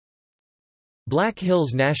Black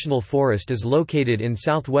Hills National Forest is located in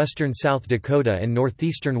southwestern South Dakota and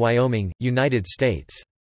northeastern Wyoming, United States.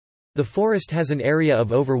 The forest has an area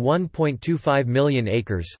of over 1.25 million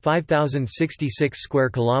acres, 5,066 square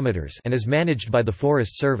kilometers, and is managed by the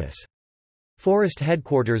Forest Service. Forest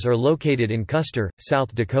headquarters are located in Custer,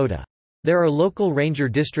 South Dakota. There are local ranger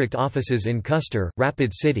district offices in Custer,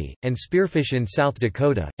 Rapid City, and Spearfish in South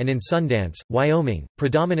Dakota, and in Sundance, Wyoming,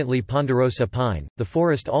 predominantly ponderosa pine. The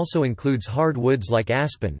forest also includes hardwoods like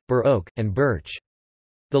aspen, bur oak, and birch.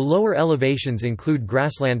 The lower elevations include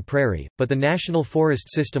grassland prairie, but the National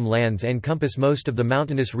Forest System lands encompass most of the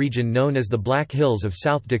mountainous region known as the Black Hills of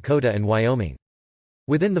South Dakota and Wyoming.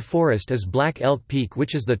 Within the forest is Black Elk Peak,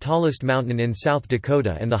 which is the tallest mountain in South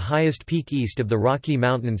Dakota and the highest peak east of the Rocky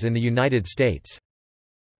Mountains in the United States.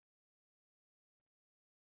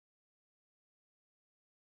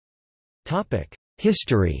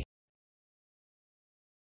 History.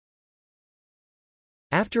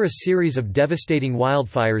 After a series of devastating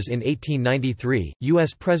wildfires in 1893,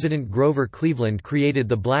 U.S. President Grover Cleveland created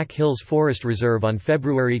the Black Hills Forest Reserve on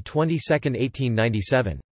February 22,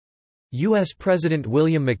 1897. U.S. President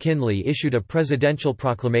William McKinley issued a presidential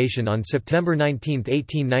proclamation on September 19,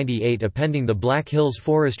 1898 appending the Black Hills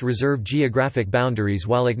Forest Reserve geographic boundaries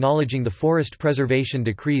while acknowledging the forest preservation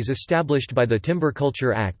decrees established by the Timber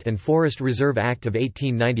Culture Act and Forest Reserve Act of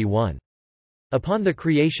 1891. Upon the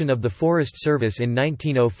creation of the Forest Service in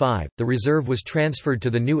 1905, the reserve was transferred to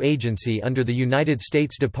the new agency under the United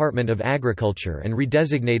States Department of Agriculture and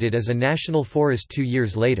redesignated as a national forest 2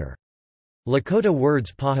 years later. Lakota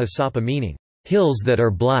words paha sapa meaning, hills that are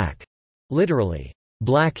black, literally,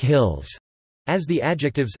 black hills, as the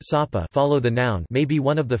adjectives sapa follow the noun may be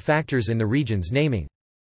one of the factors in the region's naming.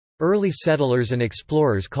 Early settlers and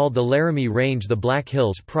explorers called the Laramie Range the Black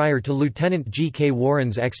Hills prior to Lieutenant G. K.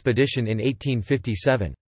 Warren's expedition in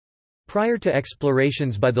 1857. Prior to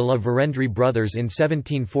explorations by the La Vérendrye brothers in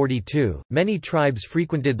 1742, many tribes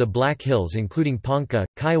frequented the Black Hills including Ponca,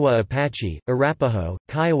 Kiowa Apache, Arapaho,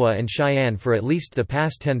 Kiowa and Cheyenne for at least the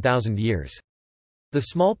past 10,000 years. The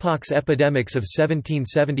smallpox epidemics of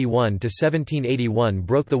 1771 to 1781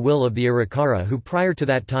 broke the will of the Arikara who prior to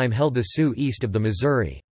that time held the Sioux east of the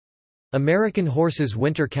Missouri. American Horse's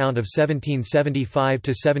winter count of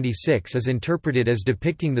 1775–76 is interpreted as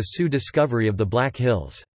depicting the Sioux discovery of the Black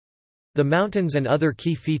Hills. The mountains and other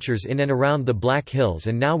key features in and around the Black Hills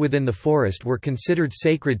and now within the forest were considered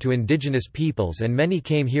sacred to indigenous peoples and many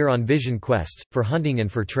came here on vision quests, for hunting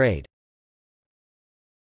and for trade.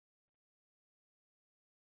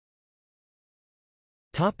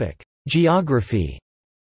 Geography.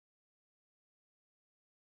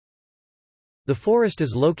 The forest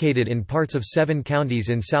is located in parts of 7 counties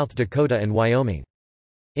in South Dakota and Wyoming.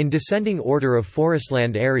 In descending order of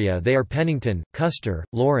forestland area they are Pennington, Custer,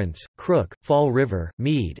 Lawrence, Crook, Fall River,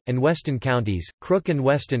 Meade, and Weston counties. Crook and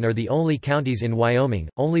Weston are the only counties in Wyoming.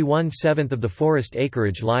 Only 1/7 of the forest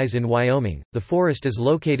acreage lies in Wyoming. The forest is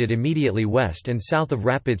located immediately west and south of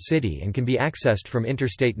Rapid City and can be accessed from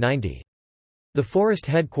Interstate 90. The forest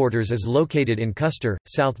headquarters is located in Custer,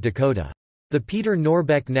 South Dakota. The Peter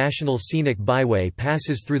Norbeck National Scenic Byway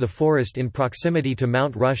passes through the forest in proximity to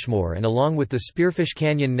Mount Rushmore and along with the Spearfish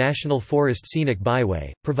Canyon National Forest Scenic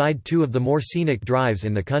Byway, provide 2 of the more scenic drives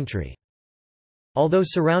in the country. Although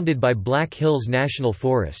surrounded by Black Hills National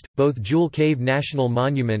Forest, both Jewel Cave National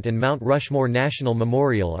Monument and Mount Rushmore National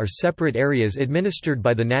Memorial are separate areas administered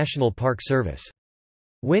by the National Park Service.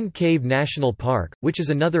 Wind Cave National Park, which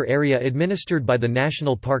is another area administered by the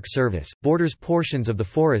National Park Service, borders portions of the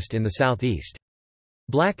forest in the southeast.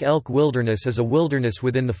 Black Elk Wilderness is a wilderness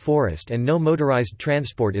within the forest and no motorized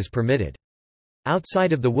transport is permitted.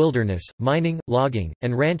 Outside of the wilderness, mining, logging,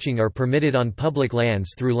 and ranching are permitted on public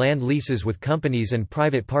lands through land leases with companies and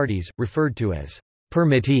private parties, referred to as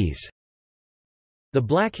permittees. The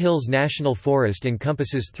Black Hills National Forest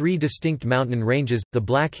encompasses 3 distinct mountain ranges, the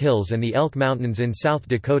Black Hills and the Elk Mountains in South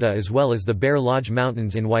Dakota as well as the Bear Lodge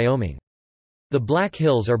Mountains in Wyoming. The Black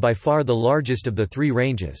Hills are by far the largest of the 3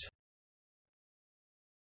 ranges.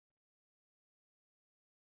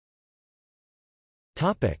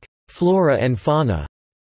 Flora and fauna.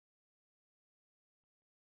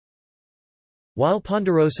 While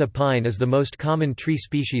ponderosa pine is the most common tree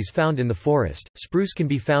species found in the forest, spruce can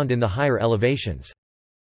be found in the higher elevations.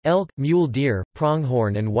 Elk, mule deer,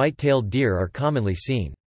 pronghorn and white-tailed deer are commonly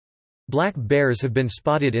seen. Black bears have been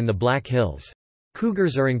spotted in the Black Hills.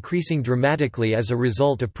 Cougars are increasing dramatically as a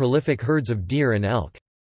result of prolific herds of deer and elk.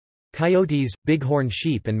 Coyotes, bighorn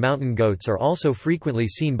sheep and mountain goats are also frequently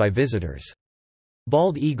seen by visitors.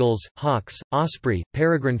 Bald eagles, hawks, osprey,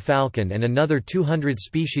 peregrine falcon and another 200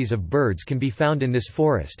 species of birds can be found in this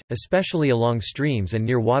forest, especially along streams and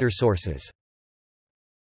near water sources.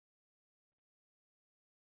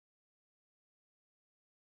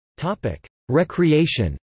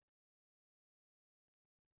 Recreation.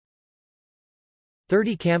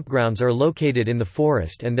 30 campgrounds are located in the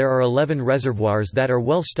forest and there are 11 reservoirs that are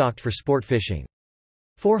well stocked for sport fishing.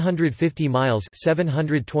 450 miles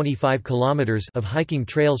 (725 kilometers) of hiking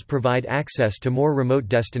trails provide access to more remote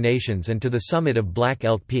destinations and to the summit of Black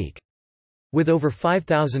Elk Peak. With over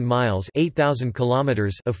 5,000 miles (8,000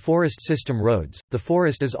 kilometers) of forest system roads, the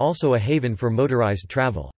forest is also a haven for motorized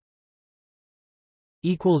travel.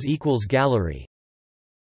 Gallery